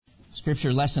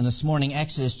Scripture lesson this morning,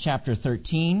 Exodus chapter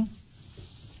 13,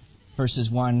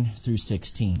 verses 1 through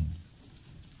 16.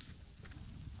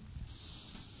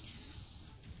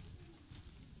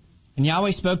 And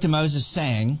Yahweh spoke to Moses,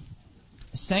 saying,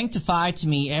 Sanctify to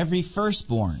me every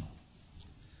firstborn,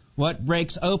 what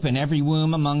breaks open every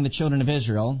womb among the children of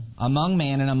Israel, among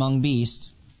man and among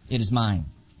beast, it is mine.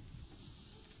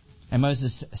 And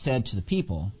Moses said to the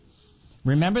people,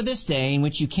 Remember this day in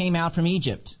which you came out from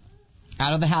Egypt,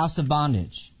 out of the house of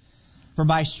bondage. For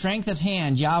by strength of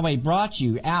hand Yahweh brought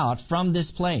you out from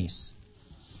this place.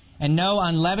 And no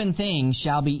unleavened thing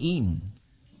shall be eaten.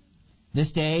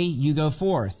 This day you go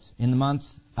forth in the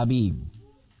month Abib.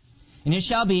 And it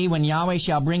shall be, when Yahweh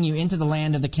shall bring you into the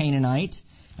land of the Canaanite,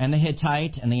 and the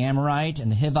Hittite, and the Amorite,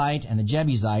 and the Hivite, and the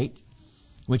Jebusite,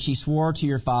 which he swore to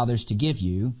your fathers to give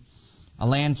you, a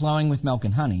land flowing with milk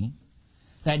and honey,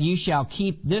 that you shall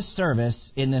keep this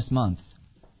service in this month.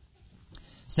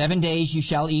 7 days you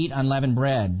shall eat unleavened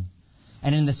bread,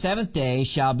 and in the seventh day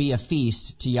shall be a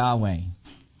feast to Yahweh.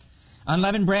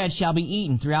 Unleavened bread shall be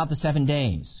eaten throughout the 7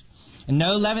 days, and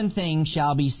no leavened thing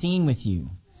shall be seen with you,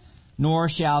 nor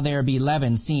shall there be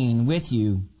leaven seen with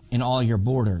you in all your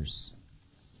borders.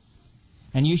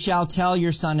 And you shall tell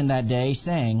your son in that day,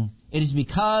 saying, It is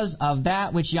because of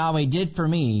that which Yahweh did for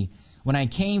me when I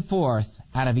came forth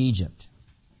out of Egypt.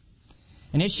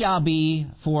 And it shall be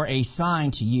for a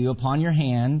sign to you upon your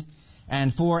hand,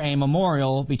 and for a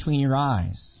memorial between your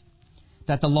eyes,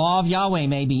 that the law of Yahweh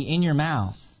may be in your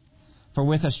mouth. For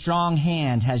with a strong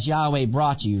hand has Yahweh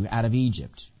brought you out of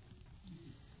Egypt.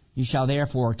 You shall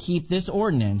therefore keep this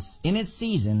ordinance in its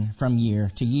season from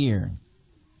year to year.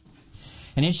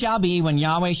 And it shall be, when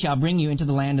Yahweh shall bring you into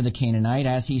the land of the Canaanite,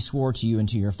 as he swore to you and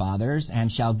to your fathers, and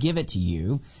shall give it to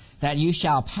you, that you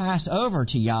shall pass over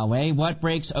to Yahweh what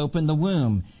breaks open the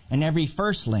womb, and every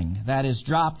firstling that is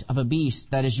dropped of a beast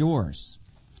that is yours.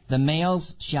 The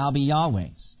males shall be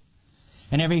Yahweh's.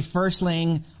 And every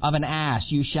firstling of an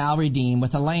ass you shall redeem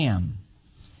with a lamb.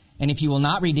 And if you will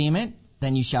not redeem it,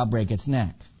 then you shall break its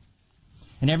neck.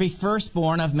 And every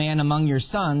firstborn of man among your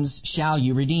sons shall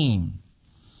you redeem.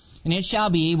 And it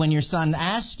shall be, when your son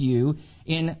asks you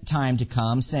in time to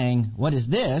come, saying, What is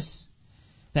this?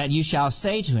 That you shall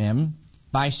say to him,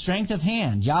 By strength of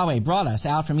hand Yahweh brought us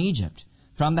out from Egypt,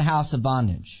 from the house of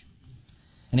bondage.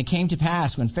 And it came to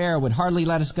pass, when Pharaoh would hardly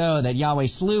let us go, that Yahweh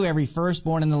slew every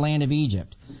firstborn in the land of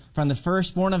Egypt, from the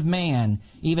firstborn of man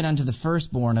even unto the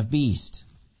firstborn of beast.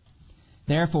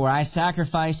 Therefore I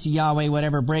sacrifice to Yahweh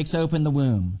whatever breaks open the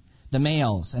womb, the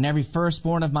males, and every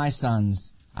firstborn of my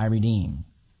sons I redeem.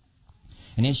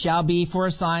 And it shall be for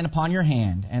a sign upon your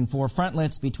hand, and for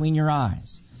frontlets between your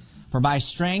eyes. For by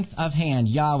strength of hand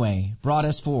Yahweh brought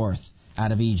us forth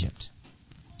out of Egypt.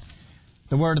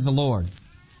 The word of the Lord.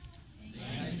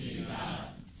 Thanks be to God.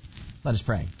 Let us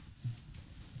pray.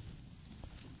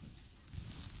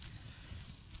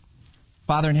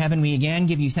 Father in heaven, we again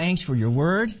give you thanks for your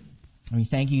word. And we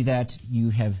thank you that you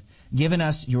have given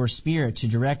us your Spirit to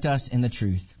direct us in the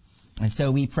truth. And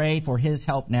so we pray for his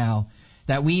help now,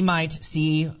 that we might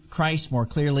see Christ more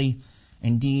clearly.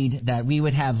 Indeed, that we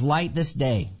would have light this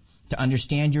day to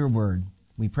understand your word.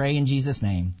 We pray in Jesus'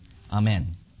 name.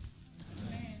 Amen.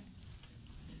 Amen.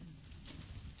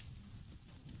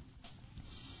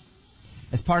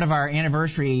 As part of our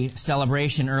anniversary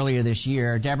celebration earlier this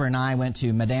year, Deborah and I went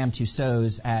to Madame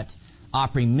Tussauds at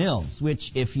Opry Mills,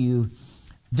 which, if you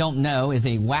don't know, is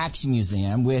a wax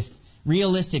museum with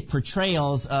realistic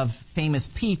portrayals of famous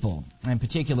people, and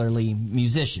particularly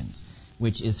musicians,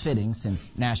 which is fitting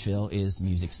since Nashville is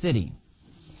Music City.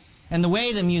 And the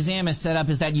way the museum is set up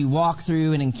is that you walk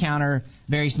through and encounter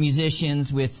various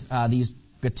musicians with these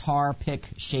guitar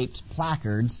pick-shaped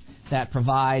placards that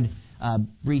provide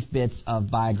brief bits of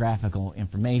biographical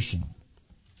information.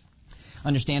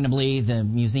 Understandably, the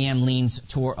museum leans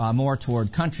more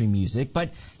toward country music, but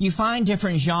you find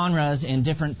different genres in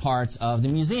different parts of the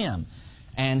museum,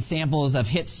 and samples of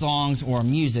hit songs or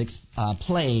music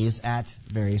plays at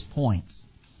various points.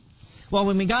 Well,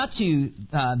 when we got to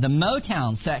the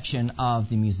Motown section of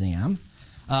the museum,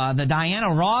 the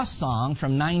Diana Ross song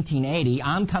from 1980,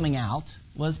 I'm Coming Out,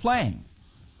 was playing.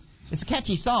 It's a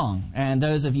catchy song, and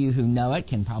those of you who know it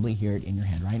can probably hear it in your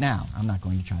head right now. I'm not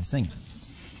going to try to sing it.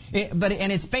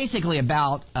 And it's basically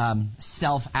about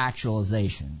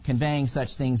self-actualization, conveying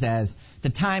such things as, the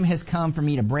time has come for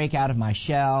me to break out of my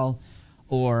shell,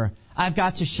 or I've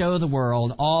got to show the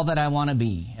world all that I want to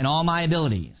be and all my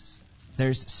abilities.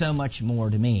 There's so much more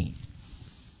to me.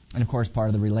 And of course, part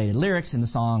of the related lyrics in the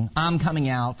song, I'm coming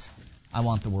out, I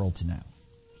want the world to know.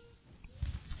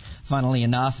 Funnily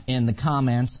enough, in the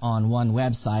comments on one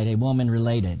website, a woman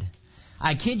related,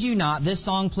 I kid you not, this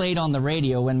song played on the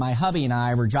radio when my hubby and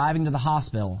I were driving to the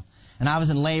hospital, and I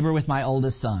was in labor with my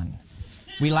oldest son.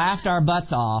 We laughed our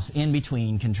butts off in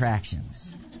between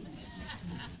contractions.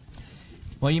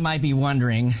 Well, you might be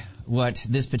wondering what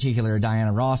this particular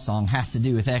Diana Ross song has to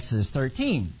do with Exodus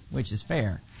 13, which is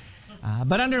fair.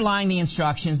 But underlying the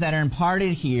instructions that are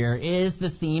imparted here is the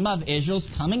theme of Israel's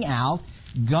coming out,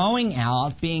 going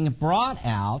out, being brought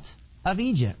out of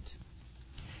Egypt.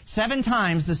 7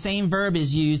 times the same verb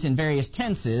is used in various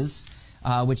tenses,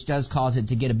 which does cause it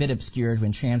to get a bit obscured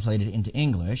when translated into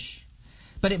English.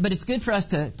 But it's good for us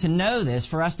to know this,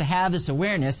 for us to have this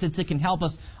awareness, since it can help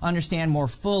us understand more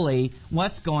fully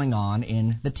what's going on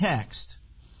in the text.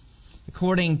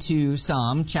 According to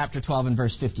some, chapter 12 and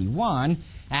verse 51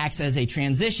 acts as a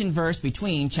transition verse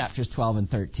between chapters 12 and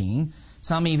 13,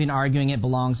 some even arguing it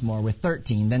belongs more with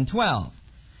 13 than 12.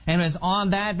 And it was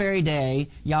on that very day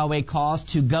Yahweh caused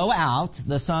to go out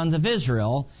the sons of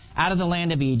Israel out of the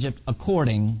land of Egypt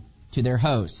according to their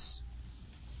hosts.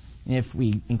 If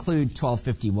we include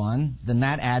 12:51, then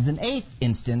that adds an 8th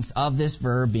instance of this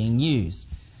verb being used.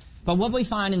 But what we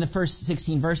find in the first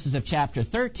 16 verses of chapter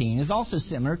 13 is also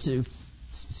similar to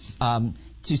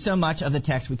so much of the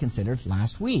text we considered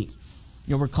last week.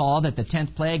 You'll recall that the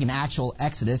 10th plague and actual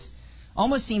Exodus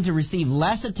almost seem to receive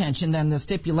less attention than the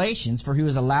stipulations for who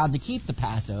is allowed to keep the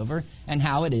Passover and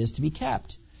how it is to be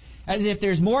kept. As if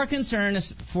there's more concern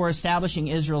for establishing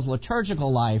Israel's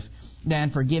liturgical life than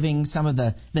for giving some of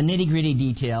the nitty-gritty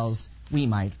details we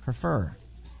might prefer.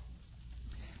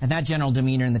 And that general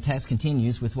demeanor in the text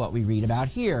continues with what we read about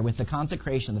here, with the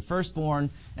consecration of the firstborn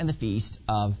and the feast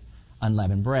of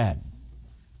unleavened bread.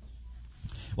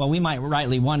 Well, we might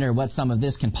rightly wonder what some of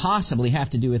this can possibly have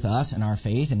to do with us and our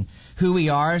faith and who we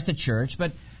are as the church,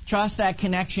 but trust that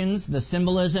connections, the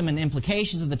symbolism and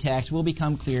implications of the text will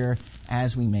become clear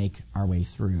as we make our way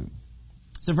through.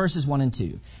 So verses 1 and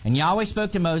 2. And Yahweh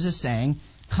spoke to Moses, saying,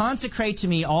 Consecrate to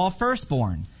me all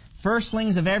firstborn,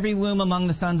 firstlings of every womb among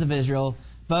the sons of Israel,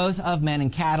 both of men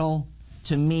and cattle,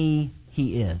 to me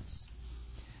he is.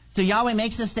 So Yahweh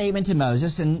makes a statement to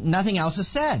Moses, and nothing else is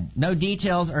said. No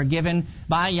details are given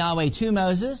by Yahweh to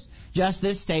Moses, just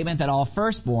this statement that all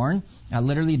firstborn,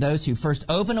 literally those who first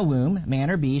open a womb, man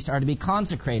or beast, are to be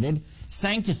consecrated,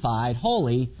 sanctified,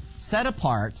 holy, set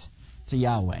apart to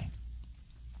Yahweh.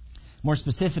 More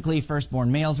specifically,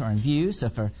 firstborn males are in view, so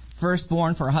for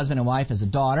firstborn for a husband and wife as a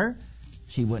daughter,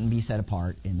 she wouldn't be set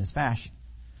apart in this fashion.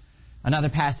 Another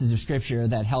passage of Scripture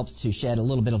that helps to shed a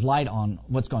little bit of light on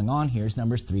what's going on here is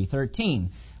Numbers 3:13,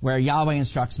 where Yahweh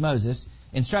instructs Moses,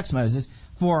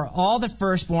 For all the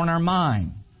firstborn are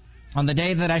mine. On the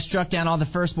day that I struck down all the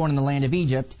firstborn in the land of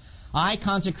Egypt, I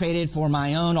consecrated for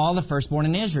my own all the firstborn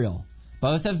in Israel,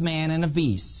 both of man and of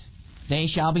beast. They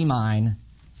shall be mine.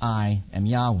 I am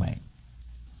Yahweh.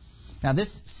 Now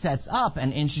this sets up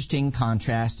an interesting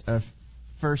contrast of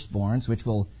firstborns, which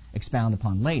we'll expound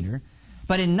upon later.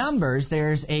 But in Numbers,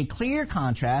 there's a clear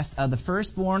contrast of the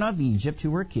firstborn of Egypt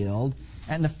who were killed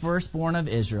and the firstborn of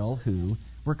Israel who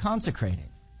were consecrated.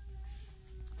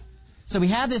 So we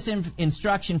have this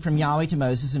instruction from Yahweh to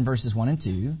Moses in verses 1 and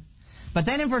 2. But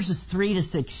then in verses 3 to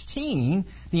 16,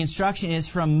 the instruction is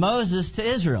from Moses to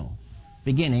Israel,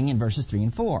 beginning in verses 3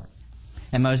 and 4.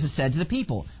 And Moses said to the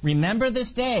people, Remember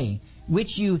this day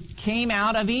which you came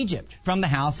out of Egypt from the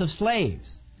house of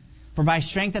slaves. For by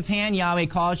strength of hand Yahweh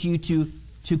caused you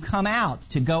to come out,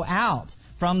 to go out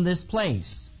from this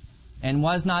place, and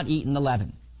was not eaten the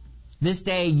leaven. This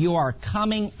day you are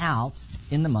coming out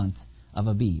in the month of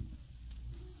Abib.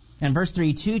 And verse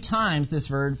 3, 2 times this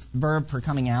verb for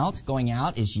coming out, going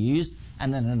out, is used,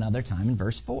 and then another time in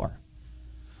verse 4.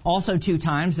 Also 2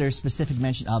 times there's specific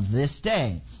mention of this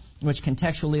day, which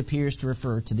contextually appears to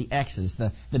refer to the Exodus,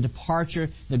 the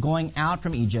departure, the going out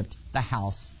from Egypt, the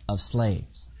house of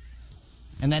slaves.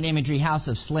 And that imagery, house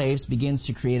of slaves, begins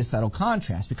to create a subtle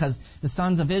contrast because the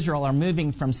sons of Israel are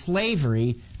moving from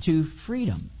slavery to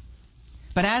freedom.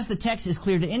 But as the text is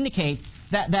clear to indicate,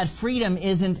 that freedom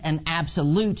isn't an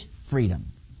absolute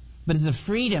freedom, but is a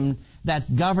freedom that's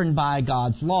governed by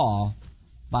God's law,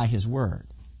 by His Word.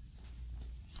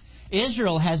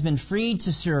 Israel has been freed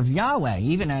to serve Yahweh,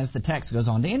 even as the text goes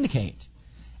on to indicate,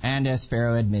 and as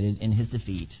Pharaoh admitted in his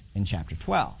defeat in chapter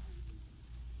 12.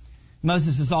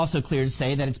 Moses is also clear to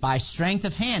say that it's by strength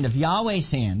of hand, of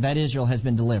Yahweh's hand, that Israel has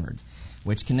been delivered,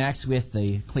 which connects with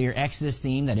the clear Exodus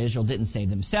theme that Israel didn't save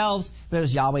themselves, but it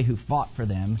was Yahweh who fought for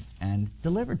them and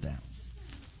delivered them.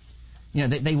 You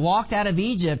know, they walked out of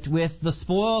Egypt with the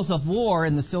spoils of war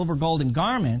and the silver, gold, and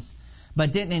garments,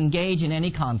 but didn't engage in any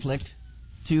conflict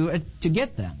to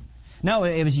get them. No,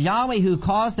 it was Yahweh who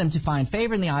caused them to find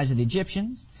favor in the eyes of the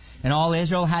Egyptians, and all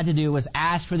Israel had to do was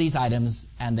ask for these items,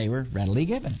 and they were readily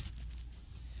given.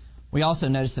 We also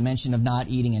notice the mention of not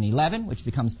eating any leaven, which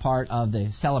becomes part of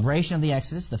the celebration of the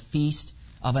Exodus, the Feast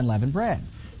of Unleavened Bread.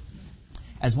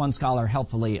 As one scholar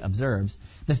helpfully observes,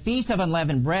 the Feast of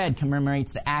Unleavened Bread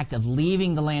commemorates the act of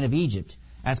leaving the land of Egypt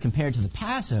as compared to the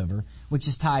Passover, which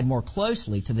is tied more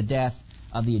closely to the death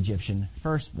of the Egyptian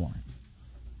firstborn.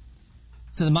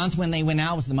 So the month when they went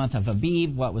out was the month of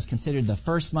Abib, what was considered the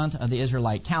first month of the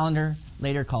Israelite calendar,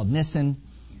 later called Nisan.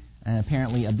 And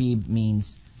apparently Abib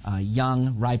means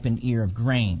young, ripened ear of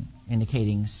grain,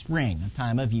 indicating spring, a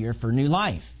time of year for new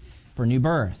life, for new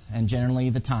birth, and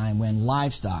generally the time when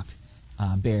livestock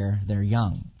bear their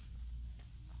young.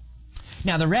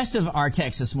 Now, the rest of our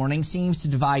text this morning seems to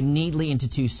divide neatly into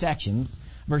two sections,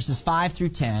 verses 5 through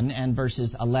 10 and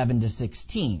verses 11 to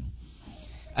 16,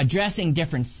 addressing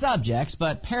different subjects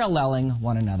but paralleling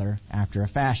one another after a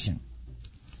fashion.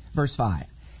 Verse 5.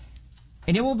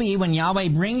 And it will be when Yahweh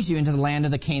brings you into the land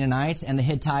of the Canaanites and the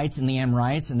Hittites and the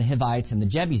Amorites and the Hivites and the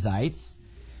Jebusites,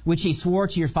 which he swore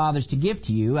to your fathers to give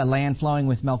to you, a land flowing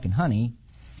with milk and honey,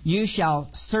 you shall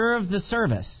serve the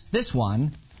service, this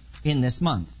one, in this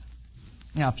month.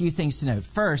 Now, a few things to note.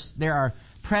 First, there are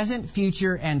present,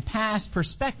 future, and past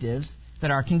perspectives that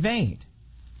are conveyed.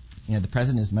 The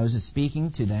present is Moses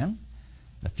speaking to them.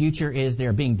 The future is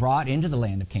they're being brought into the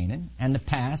land of Canaan. And the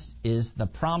past is the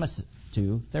promise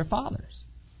to their fathers.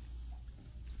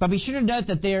 But be sure to note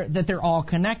that they're all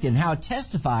connected and how it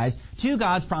testifies to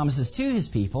God's promises to his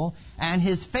people and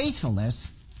his faithfulness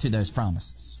to those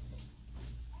promises.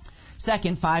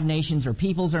 Second, 5 nations or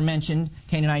peoples are mentioned: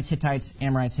 Canaanites, Hittites,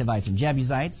 Amorites, Hivites, and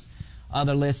Jebusites.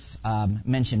 Other lists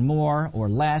mention more or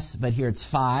less, but here it's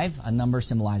 5, a number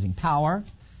symbolizing power.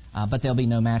 But there'll be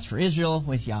no match for Israel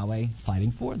with Yahweh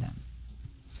fighting for them.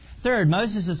 Third,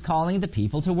 Moses is calling the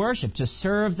people to worship, to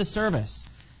serve the service,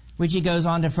 which he goes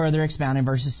on to further expound in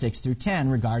verses 6 through 10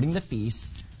 regarding the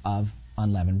Feast of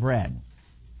Unleavened Bread.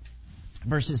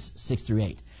 Verses 6 through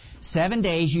 8. 7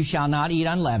 days you shall not eat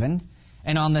unleavened,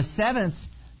 and on the 7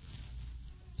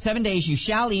 days you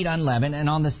shall eat unleavened, and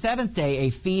on the 7th day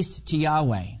a feast to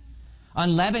Yahweh.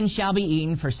 Unleavened shall be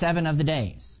eaten for 7 of the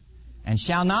days, and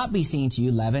shall not be seen to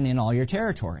you leaven in all your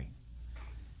territory.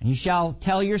 And you shall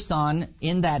tell your son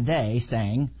in that day,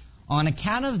 saying, on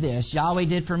account of this Yahweh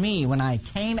did for me when I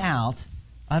came out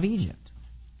of Egypt.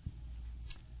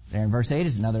 There in verse 8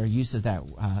 is another use of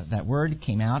that word,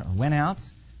 came out or went out.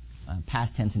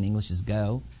 Past tense in English is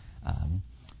go.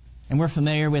 And we're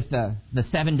familiar with the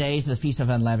 7 days of the Feast of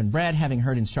Unleavened Bread, having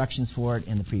heard instructions for it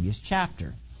in the previous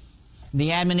chapter.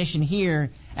 The admonition here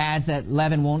adds that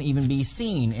leaven won't even be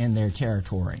seen in their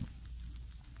territory.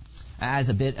 As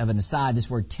a bit of an aside, this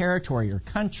word territory or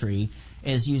country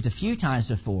is used a few times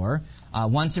before,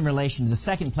 once in relation to the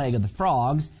second plague of the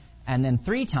frogs, and then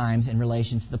 3 times in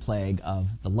relation to the plague of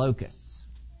the locusts.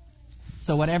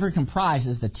 So whatever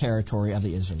comprises the territory of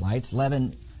the Israelites,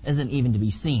 leaven isn't even to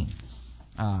be seen.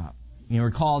 You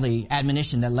recall the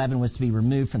admonition that leaven was to be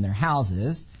removed from their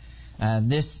houses.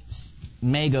 This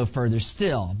may go further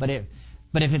still, but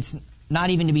if it's not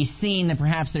even to be seen, then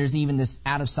perhaps there's even this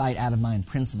out of sight, out of mind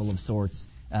principle of sorts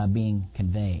being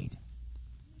conveyed.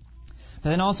 But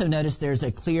then also notice there's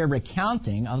a clear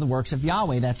recounting of the works of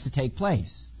Yahweh that's to take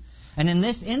place. And in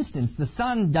this instance, the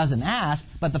Son doesn't ask,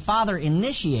 but the Father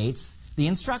initiates the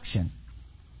instruction.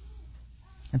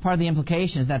 And part of the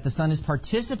implication is that the Son is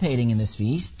participating in this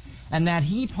feast, and that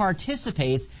he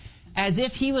participates as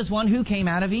if he was one who came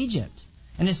out of Egypt,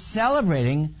 and is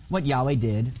celebrating what Yahweh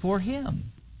did for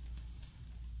him.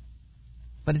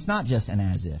 But it's not just an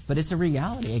as if, but it's a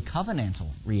reality, a covenantal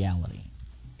reality.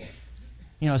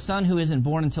 A son who isn't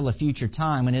born until a future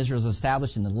time when Israel is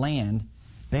established in the land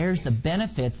bears the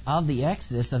benefits of the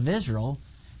exodus of Israel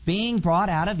being brought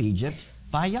out of Egypt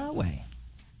by Yahweh.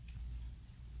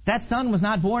 That son was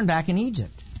not born back in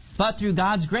Egypt, but through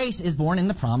God's grace is born in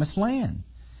the promised land,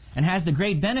 and has the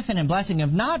great benefit and blessing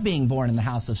of not being born in the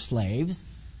house of slaves,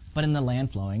 but in the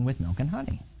land flowing with milk and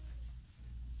honey.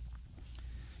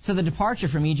 So the departure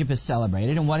from Egypt is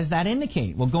celebrated, and what does that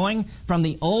indicate? Well, going from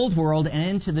the old world and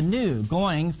into the new,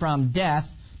 going from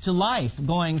death to life,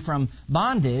 going from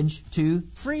bondage to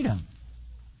freedom.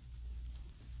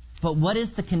 But what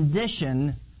is the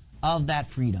condition of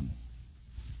that freedom?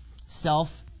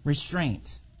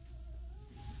 Self-restraint.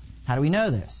 How do we know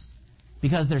this?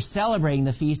 Because they're celebrating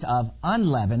the feast of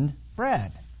unleavened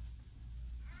bread.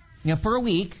 For a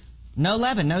week, no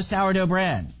leaven, no sourdough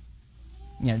bread.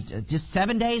 Just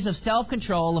 7 days of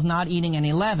self-control of not eating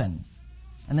any leaven.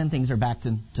 And then things are back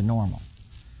to normal.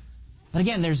 But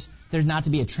again, there's There's not to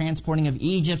be a transporting of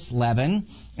Egypt's leaven,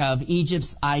 of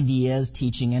Egypt's ideas,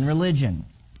 teaching, and religion.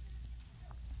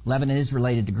 Leaven is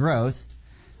related to growth,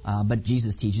 but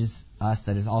Jesus teaches us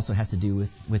that it also has to do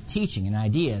with teaching and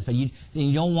ideas. But you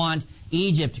don't want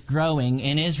Egypt growing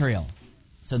in Israel.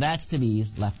 So that's to be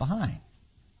left behind.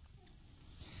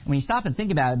 When you stop and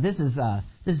think about it, this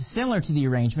is similar to the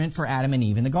arrangement for Adam and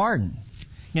Eve in the garden.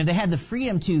 They had the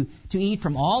freedom to eat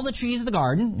from all the trees of the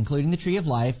garden, including the tree of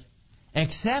life,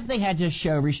 except they had to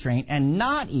show restraint and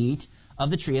not eat of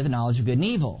the tree of the knowledge of good and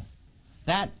evil.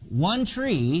 That one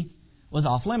tree was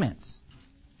off limits.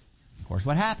 Of course,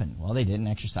 what happened? Well, they didn't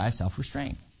exercise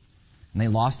self-restraint, and they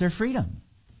lost their freedom.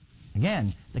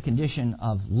 Again, the condition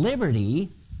of liberty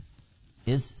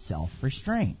is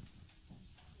self-restraint.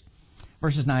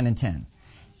 Verses 9 and 10.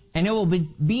 And it will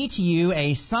be to you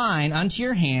a sign unto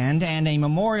your hand and a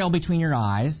memorial between your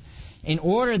eyes, in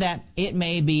order that it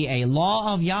may be a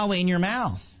law of Yahweh in your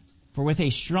mouth. For with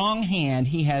a strong hand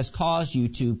he has caused you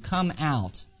to come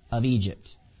out of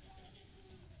Egypt.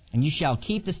 And you shall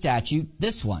keep the statute,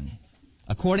 this one,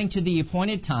 according to the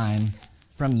appointed time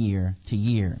from year to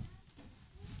year.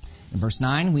 In verse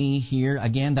 9, we hear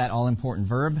again that all-important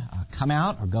verb, come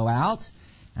out or go out.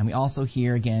 And we also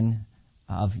hear again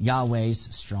of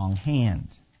Yahweh's strong hand.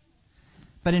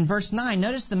 But in verse 9,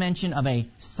 notice the mention of a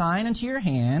sign unto your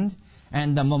hand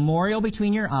and the memorial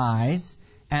between your eyes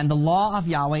and the law of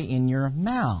Yahweh in your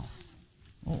mouth.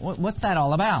 What's that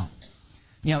all about?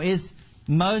 Is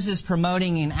Moses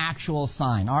promoting an actual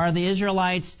sign? Are the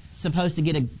Israelites supposed to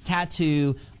get a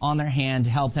tattoo on their hand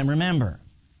to help them remember?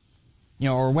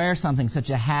 Or wear something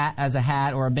such as a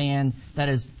hat or a band that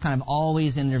is kind of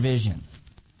always in their vision?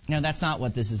 That's not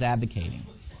what this is advocating.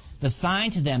 The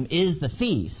sign to them is the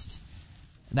feast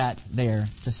that they're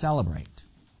to celebrate.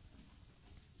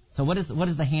 So what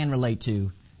does the hand relate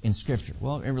to in Scripture?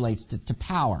 Well, it relates to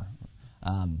power,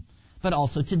 but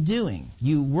also to doing.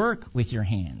 You work with your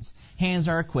hands. Hands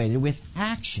are equated with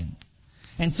action.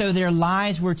 And so their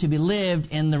lives were to be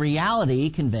lived in the reality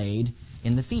conveyed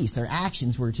in the feast. Their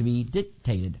actions were to be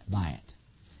dictated by it.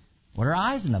 What are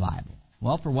eyes in the Bible?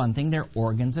 Well, for one thing, they're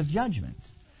organs of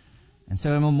judgment. And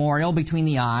so a memorial between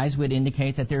the eyes would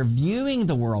indicate that they're viewing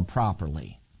the world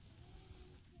properly.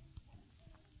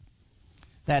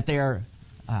 And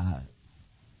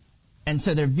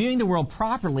so they're viewing the world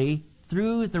properly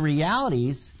through the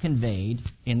realities conveyed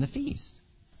in the feast.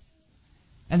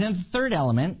 And then the third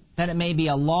element, that it may be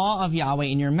a law of Yahweh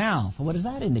in your mouth. What does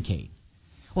that indicate?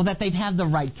 Well, that they'd have the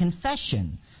right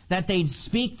confession, that they'd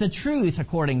speak the truth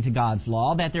according to God's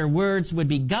law, that their words would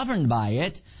be governed by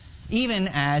it, even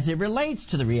as it relates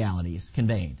to the realities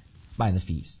conveyed by the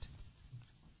feast.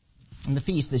 And the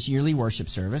feast, this yearly worship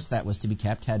service that was to be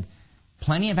kept, had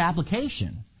plenty of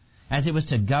application, as it was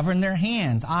to govern their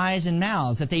hands, eyes, and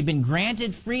mouths, that they'd been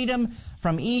granted freedom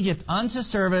from Egypt unto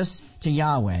service to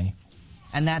Yahweh,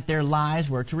 and that their lives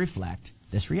were to reflect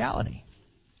this reality.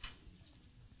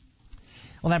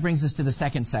 Well, that brings us to the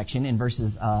second section in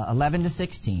verses 11 to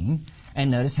 16,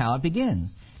 and notice how it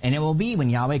begins. And it will be when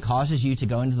Yahweh causes you to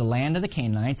go into the land of the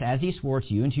Canaanites, as he swore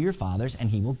to you and to your fathers, and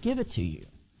he will give it to you.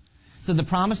 So the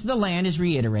promise of the land is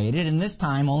reiterated, and this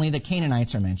time only the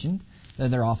Canaanites are mentioned, though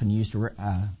they're often used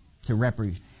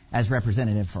as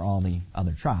representative for all the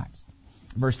other tribes.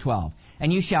 Verse 12,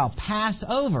 and you shall pass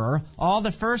over all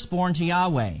the firstborn to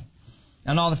Yahweh,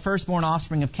 and all the firstborn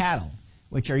offspring of cattle,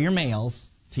 which are your males,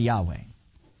 to Yahweh.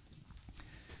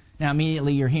 Now,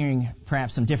 immediately you're hearing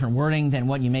perhaps some different wording than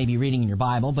what you may be reading in your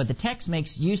Bible, but the text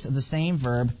makes use of the same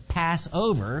verb, pass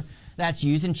over, that's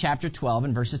used in chapter 12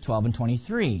 and verses 12 and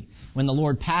 23, when the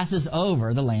Lord passes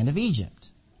over the land of Egypt.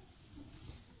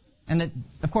 And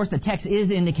of course, the text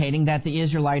is indicating that the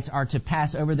Israelites are to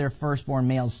pass over their firstborn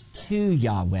males to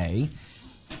Yahweh.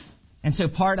 And so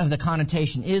part of the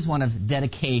connotation is one of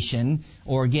dedication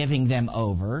or giving them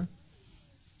over.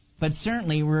 But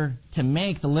certainly we're to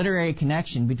make the literary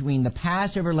connection between the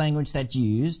Passover language that's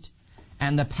used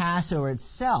and the Passover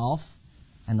itself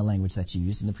and the language that's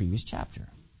used in the previous chapter.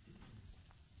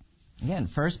 Again,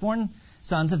 firstborn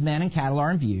sons of men and cattle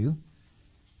are in view,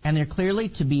 and they're clearly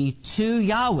to be to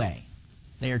Yahweh.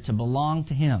 They are to belong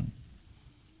to Him.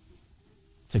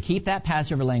 So keep that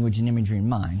Passover language and imagery in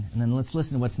mind, and then let's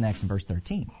listen to what's next in verse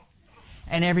 13.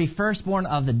 And every firstborn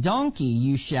of the donkey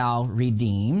you shall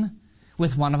redeem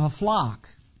with one of a flock.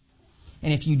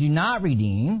 And if you do not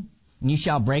redeem, you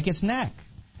shall break its neck.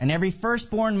 And every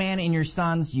firstborn man in your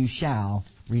sons you shall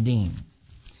redeem.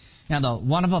 Now, the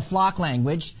one of a flock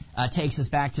language takes us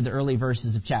back to the early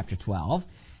verses of chapter 12,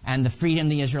 and the freedom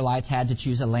the Israelites had to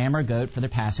choose a lamb or goat for their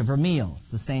Passover meal.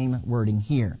 It's the same wording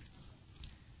here.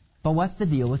 But what's the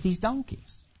deal with these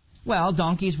donkeys? Well,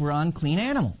 donkeys were unclean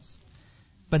animals.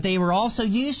 But they were also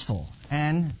useful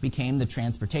and became the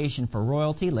transportation for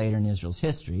royalty later in Israel's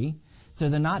history. So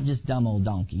they're not just dumb old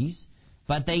donkeys,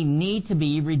 but they need to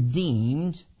be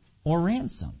redeemed or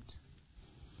ransomed.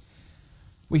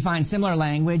 We find similar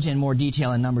language in more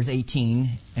detail in Numbers 18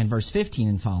 and verse 15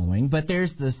 and following, but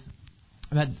there's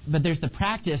the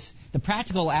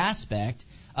practical aspect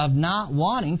of not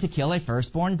wanting to kill a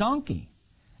firstborn donkey.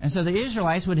 And so the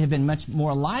Israelites would have been much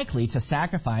more likely to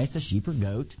sacrifice a sheep or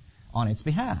goat on its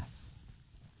behalf.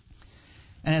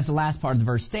 And as the last part of the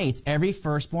verse states, every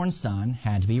firstborn son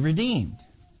had to be redeemed.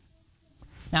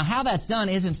 Now, how that's done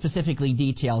isn't specifically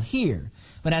detailed here,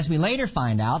 but as we later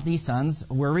find out, these sons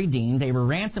were redeemed. They were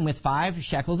ransomed with 5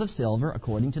 shekels of silver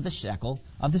according to the shekel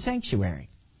of the sanctuary.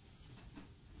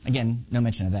 Again, no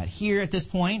mention of that here at this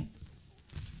point.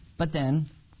 But then,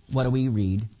 what do we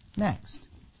read next?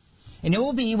 And it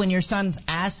will be when your son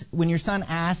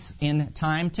asks in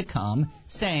time to come,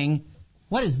 saying,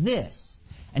 "What is this?"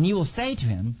 And you will say to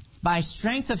him, "By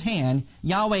strength of hand,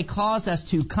 Yahweh caused us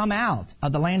to come out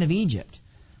of the land of Egypt,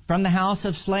 from the house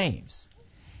of slaves.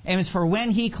 And it was for when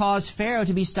he caused Pharaoh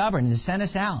to be stubborn and to send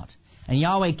us out. And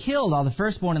Yahweh killed all the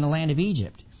firstborn in the land of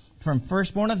Egypt, from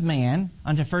firstborn of man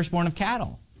unto firstborn of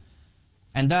cattle.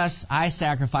 And thus I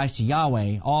sacrifice to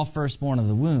Yahweh all firstborn of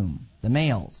the womb, the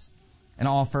males, and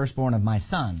all firstborn of my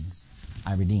sons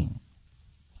I redeem."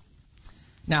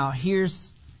 Now,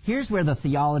 here's where the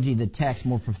theology of the text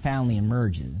more profoundly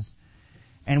emerges,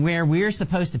 and where we're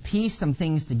supposed to piece some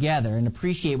things together and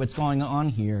appreciate what's going on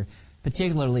here,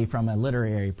 particularly from a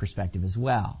literary perspective as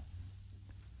well.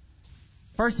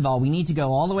 First of all, we need to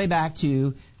go all the way back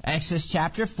to Exodus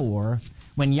chapter 4,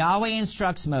 when Yahweh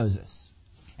instructs Moses,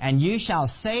 "And you shall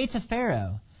say to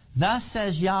Pharaoh, Thus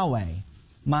says Yahweh,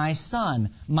 my son,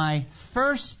 my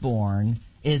firstborn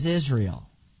is Israel.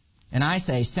 And I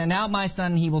say, Send out my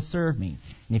son, and he will serve me.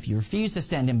 And if you refuse to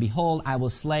send him, behold, I will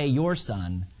slay your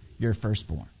son, your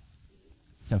firstborn."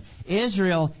 So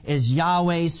Israel is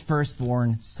Yahweh's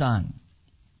firstborn son.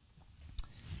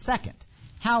 Second,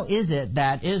 how is it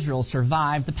that Israel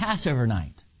survived the Passover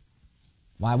night?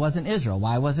 Why wasn't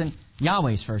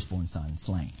Yahweh's firstborn son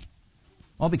slain?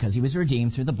 Well, because he was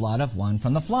redeemed through the blood of one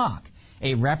from the flock,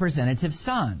 a representative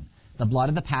son, the blood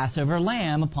of the Passover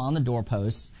lamb upon the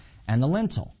doorposts and the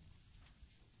lintel.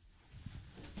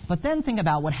 But then think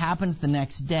about what happens the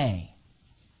next day.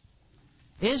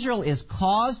 Israel is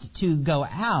caused to go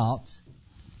out.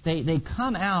 They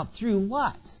come out through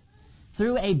what?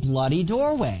 Through a bloody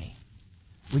doorway,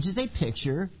 which is a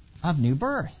picture of new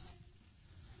birth.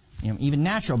 Even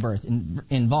natural birth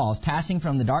involves passing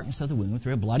from the darkness of the womb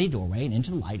through a bloody doorway and into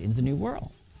the light, into the new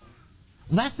world.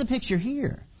 Well, that's the picture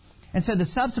here. And so the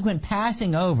subsequent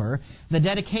passing over, the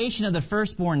dedication of the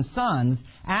firstborn sons,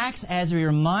 acts as a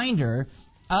reminder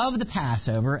of the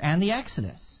Passover and the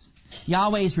Exodus.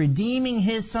 Yahweh is redeeming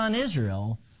his son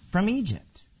Israel from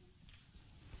Egypt.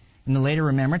 In the later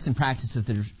remembrance and practice of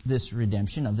this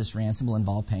redemption, of this ransom, will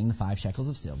involve paying the 5 shekels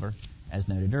of silver, as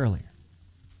noted earlier.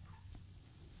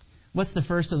 What's the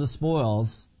first of the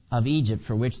spoils of Egypt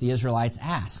for which the Israelites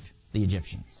asked the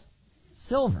Egyptians?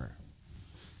 Silver.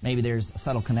 Maybe there's a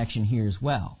subtle connection here as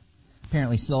well.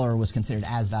 Apparently silver was considered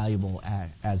as valuable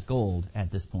as gold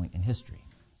at this point in history.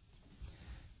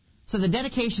 So the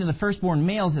dedication of the firstborn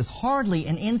males is hardly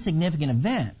an insignificant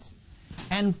event.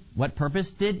 And what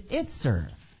purpose did it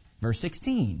serve? Verse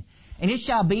 16. "And it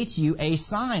shall be to you a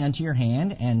sign unto your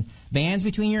hand, and bands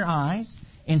between your eyes.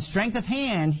 In strength of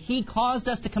hand he caused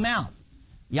us to come out,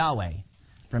 Yahweh,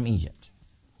 from Egypt."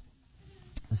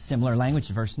 Similar language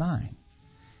to verse 9.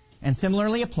 And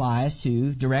similarly applies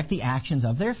to direct the actions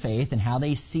of their faith and how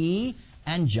they see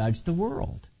and judge the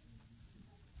world,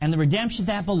 and the redemption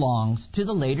that belongs to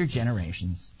the later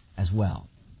generations as well.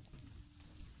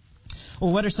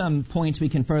 Well, what are some points we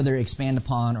can further expand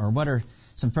upon, or what are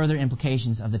some further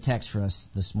implications of the text for us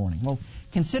this morning? Well,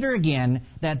 consider again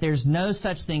that there's no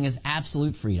such thing as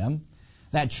absolute freedom,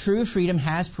 that true freedom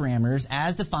has parameters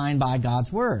as defined by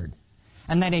God's Word,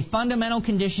 and that a fundamental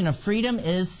condition of freedom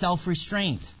is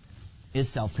self-restraint, is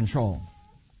self-control.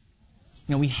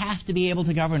 We have to be able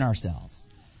to govern ourselves,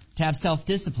 to have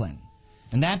self-discipline.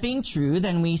 And that being true,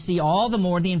 then we see all the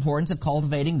more the importance of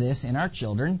cultivating this in our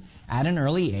children at an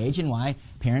early age, and why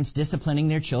parents disciplining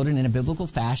their children in a biblical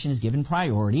fashion is given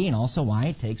priority, and also why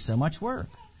it takes so much work.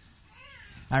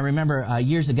 I remember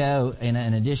years ago in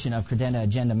an edition of Credenda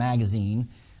Agenda magazine,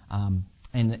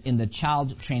 in the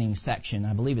child training section,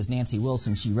 I believe it was Nancy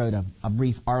Wilson, she wrote a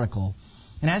brief article.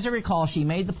 And as I recall, she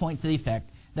made the point to the effect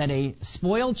that a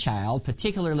spoiled child,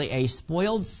 particularly a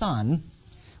spoiled son,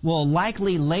 will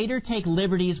likely later take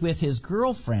liberties with his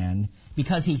girlfriend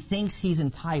because he thinks he's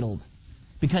entitled,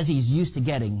 because he's used to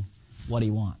getting what he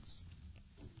wants.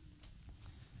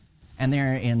 And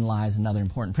therein lies another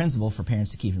important principle for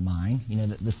parents to keep in mind. You know,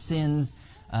 that the sins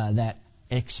that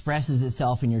expresses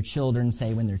itself in your children,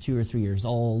 say when they're 2 or 3 years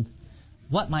old,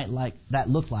 what might that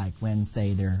look like when,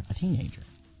 say, they're a teenager?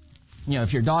 You know,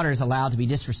 if your daughter is allowed to be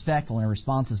disrespectful in her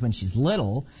responses when she's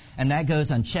little, and that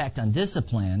goes unchecked,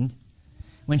 undisciplined,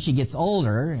 when she gets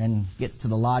older and gets to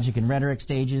the logic and rhetoric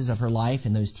stages of her life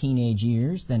in those teenage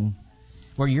years, then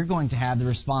where you're going to have the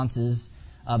responses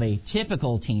of a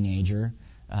typical teenager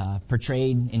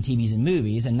portrayed in TVs and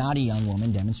movies, and not a young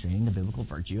woman demonstrating the biblical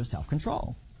virtue of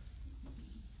self-control.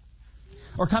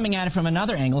 Or coming at it from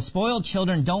another angle, spoiled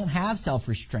children don't have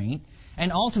self-restraint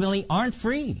and ultimately aren't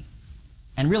free.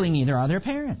 And really neither are their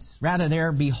parents. Rather,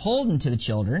 they're beholden to the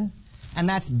children, and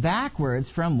that's backwards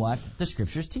from what the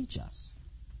Scriptures teach us.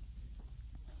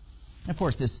 Of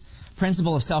course, this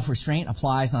principle of self-restraint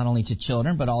applies not only to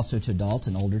children, but also to adults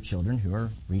and older children who are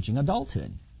reaching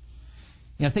adulthood.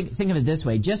 You know, think of it this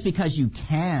way. Just because you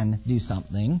can do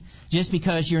something, just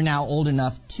because you're now old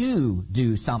enough to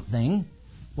do something,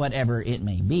 whatever it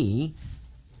may be,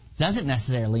 doesn't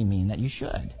necessarily mean that you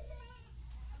should.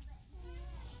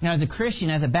 Now, as a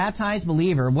Christian, as a baptized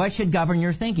believer, what should govern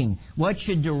your thinking? What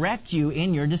should direct you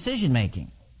in your decision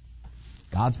making?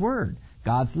 God's Word,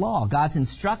 God's law, God's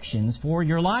instructions for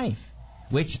your life,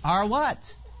 which are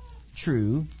what?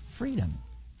 True freedom.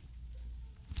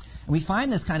 And we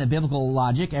find this kind of biblical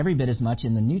logic every bit as much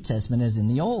in the New Testament as in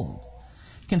the Old.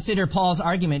 Consider Paul's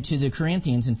argument to the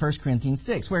Corinthians in 1 Corinthians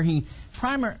 6, where he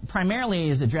primarily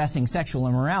is addressing sexual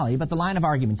immorality, but the line of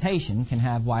argumentation can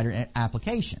have wider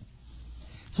application.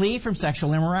 Flee from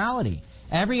sexual immorality.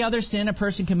 Every other sin a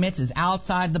person commits is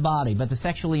outside the body, but the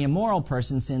sexually immoral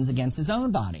person sins against his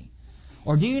own body.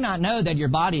 Or do you not know that your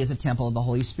body is a temple of the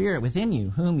Holy Spirit within you,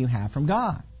 whom you have from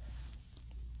God?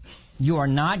 You are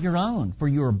not your own, for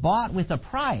you are bought with a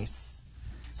price.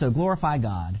 So glorify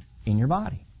God in your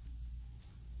body.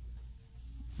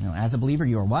 You know, as a believer,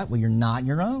 you are what? Well, you're not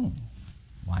your own.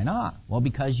 Why not? Well,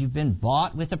 because you've been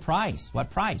bought with a price. What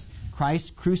price?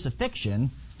 Christ's crucifixion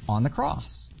on the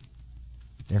cross.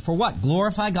 Therefore what?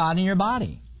 Glorify God in your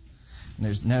body. And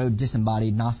there's no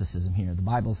disembodied Gnosticism here. The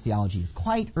Bible's theology is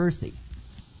quite earthy.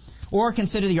 Or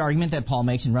consider the argument that Paul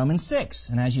makes in Romans 6.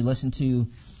 And as you listen to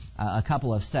a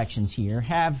couple of sections here,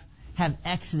 have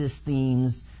Exodus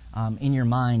themes in your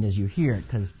mind as you hear it,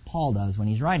 because Paul does when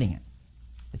he's writing it.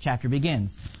 The chapter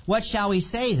begins. What shall we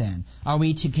say then? Are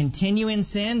we to continue in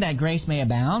sin that grace may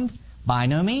abound? By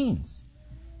no means.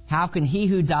 How can he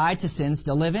who died to sin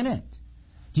still live in it?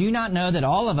 Do you not know that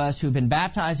all of us who have been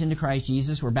baptized into Christ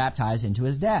Jesus were baptized into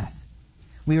his death?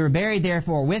 We were buried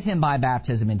therefore with him by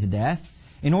baptism into death,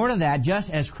 in order that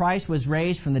just as Christ was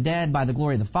raised from the dead by the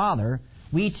glory of the Father,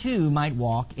 we too might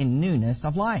walk in newness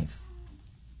of life.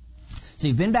 So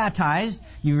you've been baptized,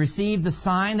 you received the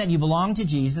sign that you belong to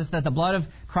Jesus, that the blood of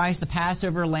Christ, the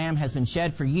Passover lamb, has been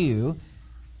shed for you,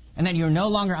 and that you're no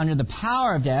longer under the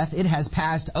power of death. It has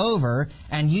passed over,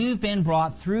 and you've been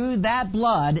brought through that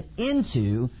blood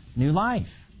into new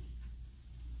life.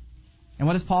 And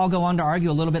what does Paul go on to argue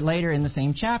a little bit later in the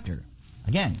same chapter?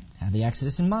 Again, have the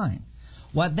Exodus in mind.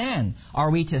 What then?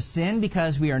 Are we to sin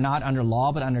because we are not under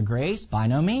law but under grace? By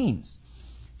no means.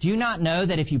 Do you not know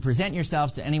that if you present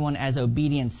yourselves to anyone as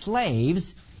obedient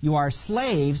slaves, you are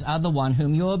slaves of the one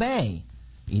whom you obey,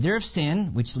 either of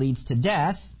sin, which leads to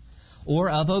death, or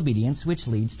of obedience, which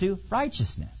leads to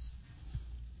righteousness?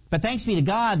 But thanks be to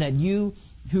God that you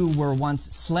who were once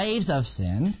slaves of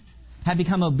sin have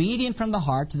become obedient from the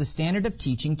heart to the standard of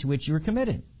teaching to which you were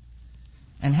committed.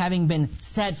 And having been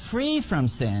set free from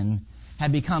sin,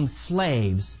 have become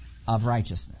slaves of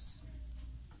righteousness.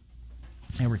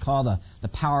 And recall the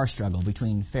power struggle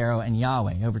between Pharaoh and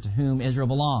Yahweh over to whom Israel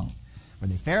belonged. Were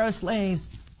they Pharaoh's slaves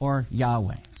or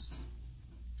Yahweh's?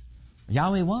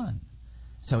 Yahweh won.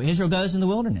 So Israel goes in the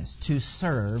wilderness to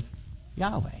serve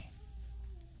Yahweh.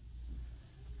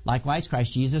 Likewise,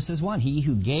 Christ Jesus is one. He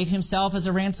who gave himself as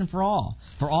a ransom for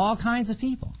all kinds of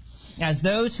people, as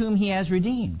those whom he has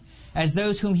redeemed, as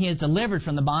those whom he has delivered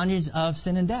from the bondage of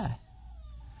sin and death.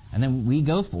 And then we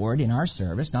go forward in our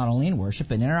service, not only in worship,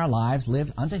 but in our lives,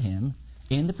 live unto him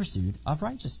in the pursuit of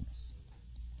righteousness.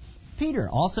 Peter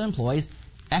also employs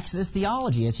Exodus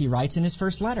theology as he writes in his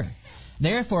first letter.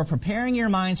 Therefore, preparing your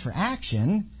minds for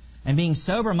action and being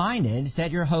sober-minded,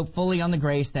 set your hope fully on the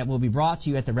grace that will be brought to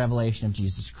you at the revelation of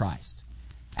Jesus Christ.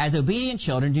 As obedient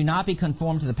children, do not be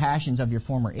conformed to the passions of your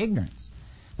former ignorance,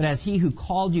 but as he who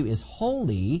called you is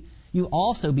holy, you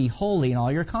also be holy in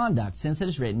all your conduct, since it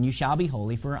is written, you shall be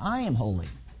holy, for I am holy.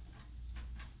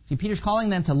 See, Peter's calling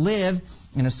them to live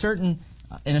in a certain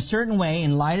way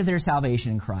in light of their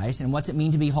salvation in Christ. And what's it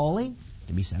mean to be holy?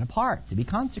 To be set apart, to be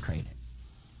consecrated.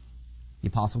 The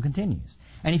apostle continues,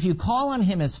 and if you call on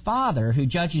him as Father, who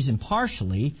judges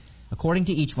impartially, according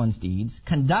to each one's deeds,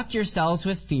 conduct yourselves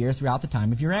with fear throughout the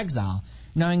time of your exile,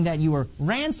 knowing that you were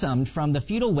ransomed from the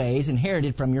futile ways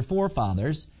inherited from your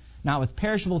forefathers, not with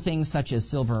perishable things such as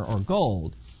silver or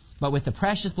gold, but with the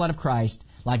precious blood of Christ,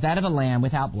 like that of a lamb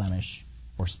without blemish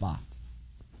or spot.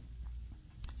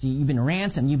 See, you've been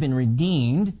ransomed, you've been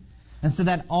redeemed, and so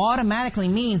that automatically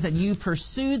means that you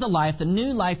pursue the life, the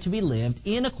new life to be lived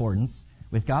in accordance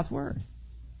with God's Word.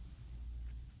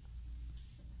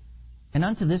 And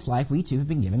unto this life we too have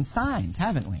been given signs,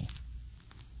 haven't we?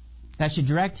 That should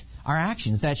direct our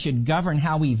actions, that should govern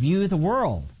how we view the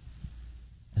world,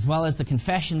 as well as the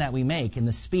confession that we make and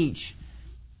the speech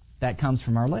that comes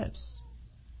from our lips.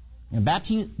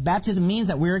 Baptism means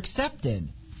that we're accepted,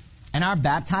 and our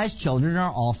baptized children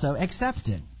are also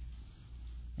accepted.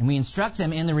 And we instruct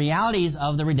them in the realities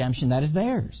of the redemption that is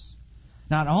theirs,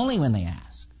 not only when they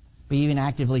ask, but even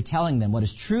actively telling them what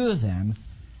is true of them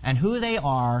and who they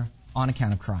are on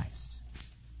account of Christ.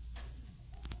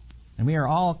 And we are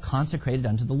all consecrated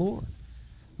unto the Lord.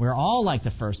 We're all like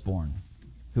the firstborn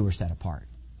who were set apart.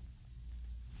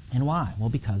 And why? Well,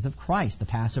 because of Christ, the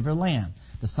Passover Lamb,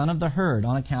 the Son of the herd,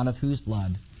 on account of whose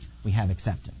blood we have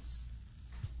acceptance.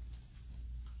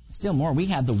 Still more, we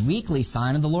have the weekly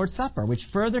sign of the Lord's Supper, which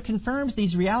further confirms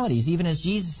these realities, even as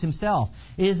Jesus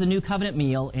himself is the new covenant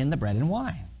meal in the bread and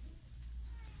wine.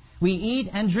 We eat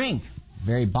and drink,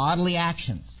 very bodily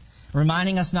actions,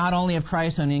 reminding us not only of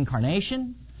Christ's own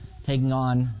incarnation, taking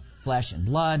on flesh and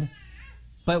blood,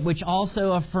 but which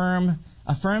also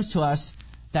affirms to us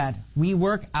that we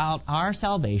work out our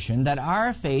salvation, that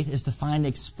our faith is to find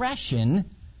expression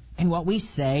in what we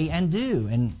say and do,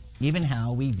 and even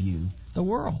how we view the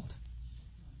world.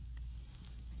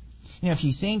 You know, if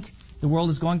you think the world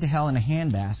is going to hell in a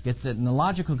handbasket, then the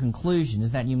logical conclusion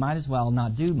is that you might as well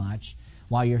not do much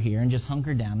while you're here and just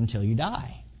hunker down until you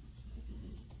die.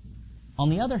 On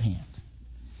the other hand,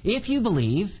 if you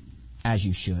believe, as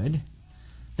you should,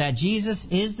 that Jesus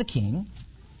is the King,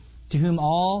 to whom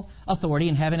all authority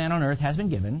in heaven and on earth has been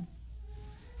given,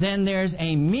 then there's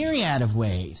a myriad of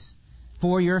ways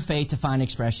for your faith to find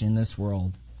expression in this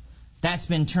world. That's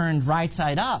been turned right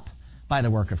side up by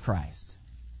the work of Christ,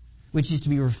 which is to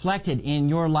be reflected in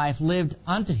your life lived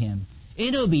unto Him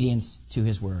in obedience to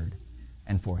His Word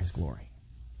and for His glory.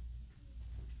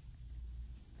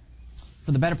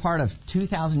 For the better part of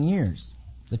 2,000 years,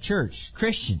 the church,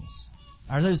 Christians,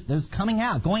 are those coming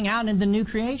out, going out into the new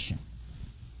creation,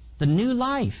 the new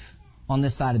life on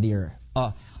this side of the earth,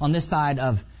 on this side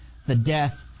of the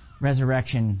death,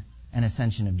 resurrection, and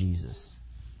ascension of Jesus,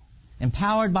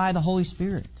 empowered by the Holy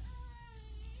Spirit.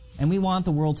 And we want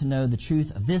the world to know the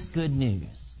truth of this good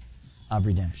news of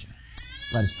redemption.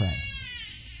 Let us pray.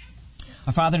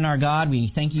 Our Father and our God, we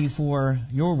thank you for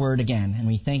your word again, and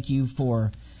we thank you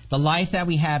for the life that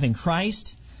we have in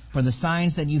Christ, for the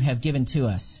signs that you have given to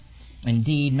us.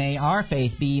 Indeed, may our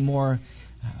faith be more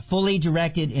fully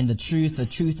directed in the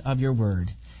truth of your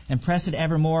word, and press it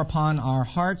evermore upon our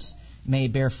hearts. May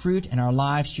it bear fruit in our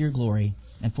lives to your glory,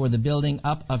 and for the building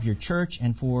up of your church,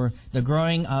 and for the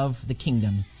growing of the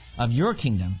kingdom, of your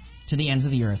kingdom, to the ends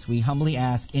of the earth. We humbly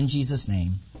ask in Jesus'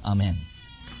 name. Amen.